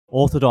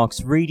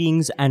Orthodox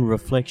readings and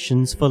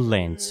reflections for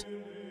Lent,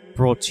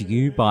 brought to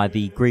you by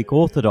the Greek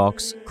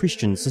Orthodox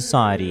Christian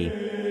Society.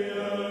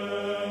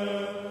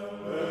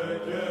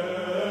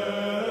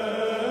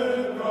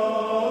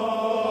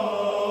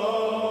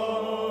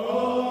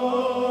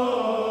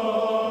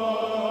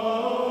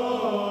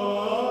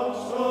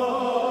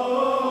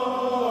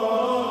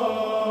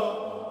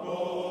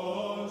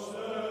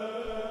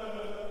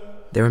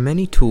 There are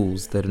many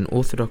tools that an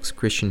Orthodox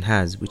Christian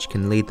has which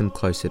can lead them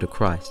closer to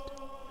Christ.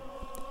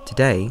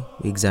 Today,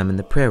 we examine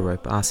the prayer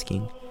rope,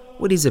 asking,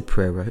 what is a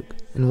prayer rope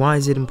and why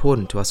is it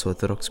important to us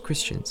Orthodox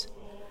Christians?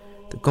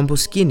 The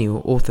Komposkini,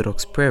 or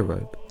Orthodox prayer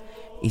rope,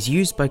 is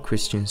used by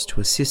Christians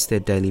to assist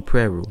their daily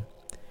prayer rule.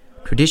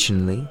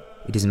 Traditionally,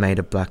 it is made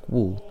of black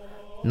wool,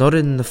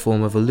 knotted in the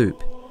form of a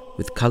loop,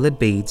 with coloured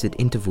beads at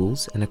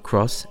intervals and a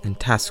cross and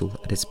tassel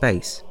at its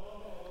base.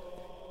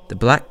 The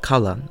black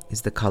colour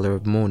is the colour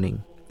of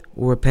mourning,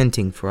 or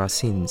repenting for our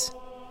sins,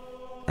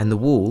 and the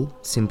wool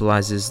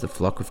symbolises the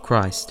flock of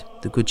Christ,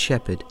 the Good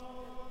Shepherd.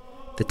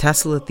 The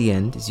tassel at the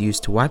end is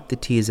used to wipe the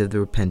tears of the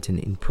repentant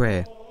in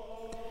prayer.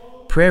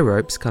 Prayer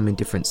ropes come in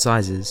different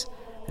sizes,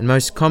 and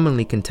most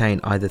commonly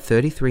contain either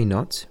 33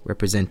 knots,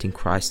 representing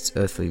Christ's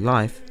earthly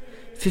life,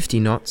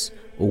 50 knots,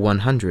 or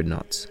 100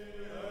 knots.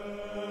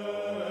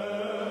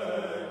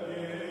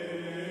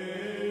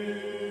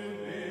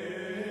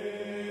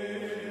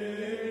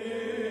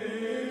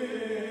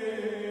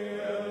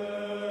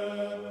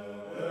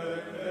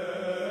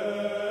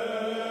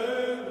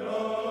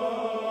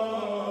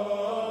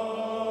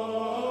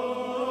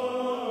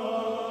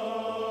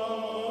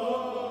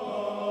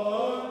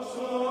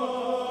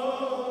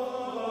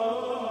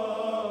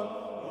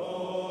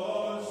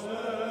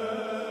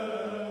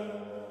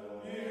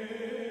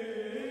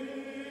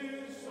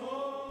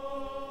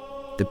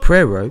 The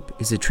prayer rope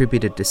is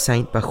attributed to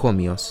Saint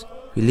Pachomios,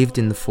 who lived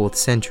in the 4th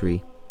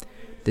century.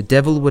 The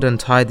devil would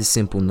untie the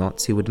simple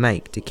knots he would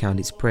make to count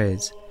his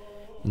prayers.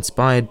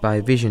 Inspired by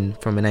a vision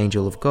from an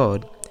angel of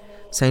God,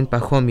 Saint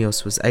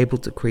Pachomios was able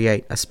to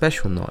create a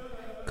special knot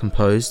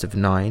composed of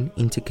 9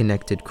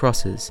 interconnected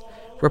crosses,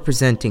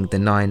 representing the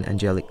 9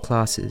 angelic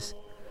classes,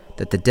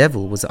 that the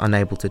devil was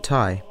unable to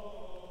tie.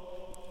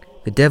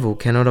 The devil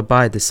cannot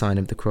abide the sign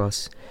of the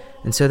cross,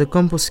 and so the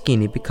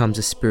Komposkini becomes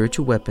a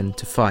spiritual weapon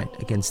to fight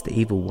against the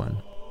evil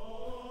one.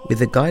 With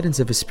the guidance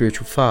of a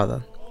spiritual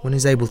father, one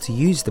is able to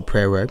use the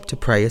prayer rope to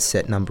pray a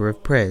set number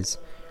of prayers.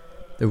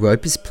 The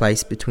rope is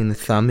placed between the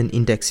thumb and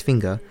index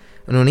finger,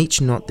 and on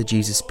each knot the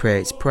Jesus prayer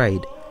is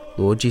prayed,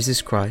 Lord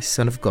Jesus Christ,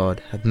 Son of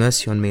God, have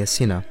mercy on me a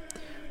sinner,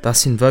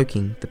 thus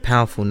invoking the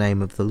powerful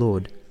name of the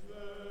Lord.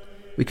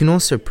 We can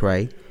also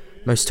pray,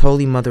 Most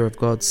Holy Mother of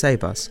God,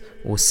 save us,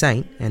 or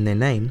Saint and their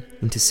name,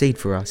 intercede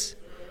for us.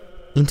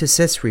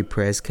 Intercessory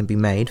prayers can be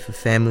made for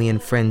family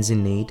and friends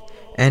in need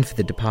and for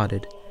the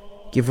departed.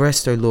 Give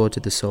rest, O Lord,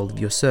 to the soul of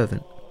your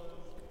servant.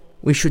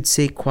 We should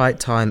seek quiet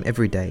time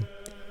every day,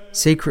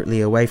 secretly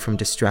away from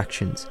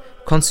distractions,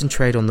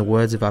 concentrate on the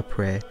words of our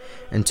prayer,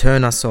 and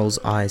turn our soul's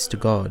eyes to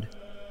God.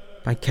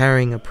 By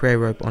carrying a prayer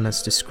rope on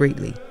us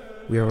discreetly,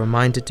 we are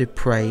reminded to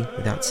pray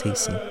without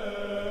ceasing.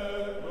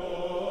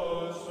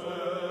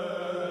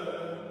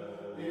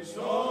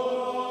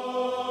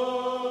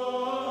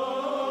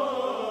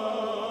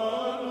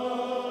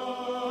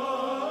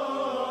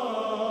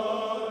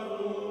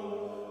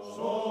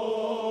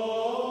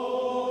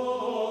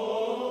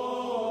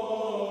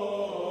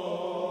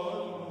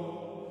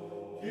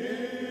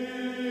 Yeah.